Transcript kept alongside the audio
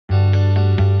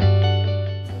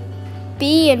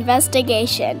Bee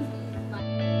investigation.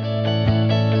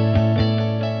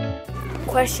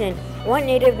 Question: what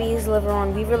native bees live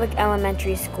around Weaver Lake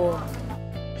Elementary School?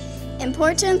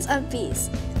 Importance of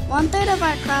bees. 1/3 of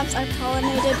our crops are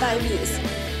pollinated by bees.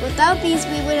 Without bees,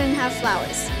 we wouldn't have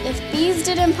flowers. If bees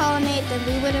didn't pollinate, then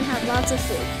we wouldn't have lots of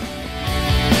food.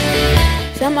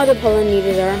 Some other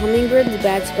pollinators are hummingbirds,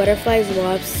 bats, butterflies,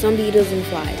 wasps, some beetles, and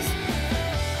flies.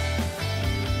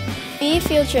 Bee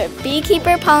field trip,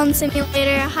 beekeeper, pollen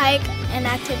simulator, hike, and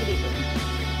activity room.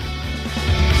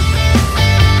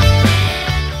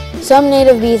 Some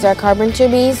native bees are carpenter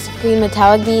bees, green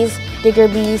metallic bees, digger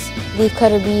bees,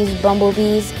 leafcutter bees,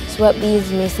 bumblebees, sweat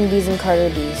bees, mason bees, and carter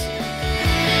bees.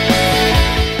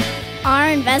 Our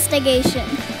investigation.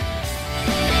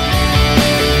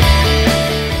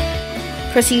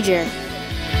 Procedure.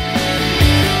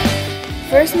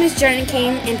 First, Miss Jordan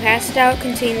came and passed out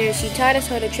containers. She taught us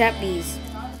how to trap bees.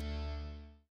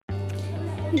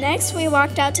 Next, we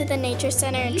walked out to the nature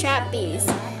center and trapped bees.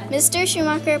 Mr.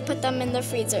 Schumacher put them in the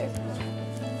freezer.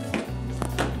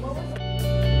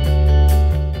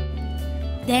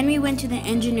 Then we went to the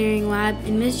engineering lab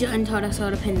and Ms. Jordan taught us how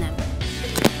to pin them.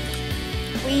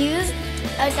 We used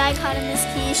a dichotomous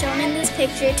key shown in this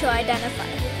picture to identify.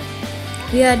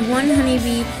 We had one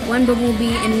honeybee, one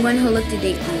bumblebee, and one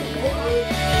halictidate bee.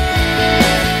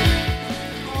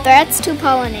 Threats to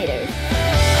pollinators.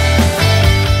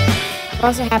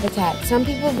 Loss of habitat. Some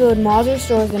people build malls or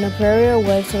stores in a prairie or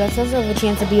woods so that's less of a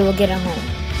chance a bee will get a home.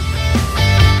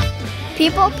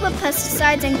 People put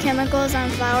pesticides and chemicals on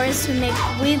flowers to make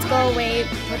weeds go away,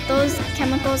 but those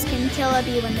chemicals can kill a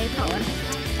bee when they pollinate.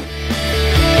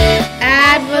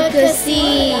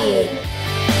 Advocacy.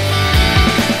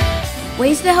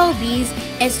 Ways to help bees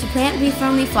is to plant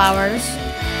bee-friendly flowers.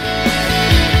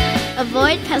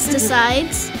 Avoid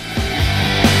pesticides.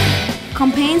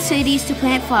 Campaign cities to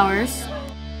plant flowers.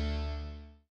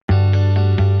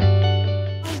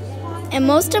 And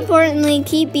most importantly,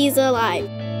 keep bees alive.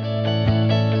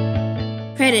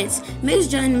 Credits: Ms.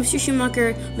 John, Mr.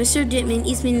 Schumacher, Mr. Dittman,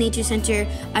 Eastman Nature Center,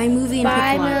 iMovie, and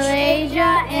By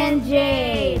Malaysia and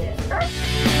Jade.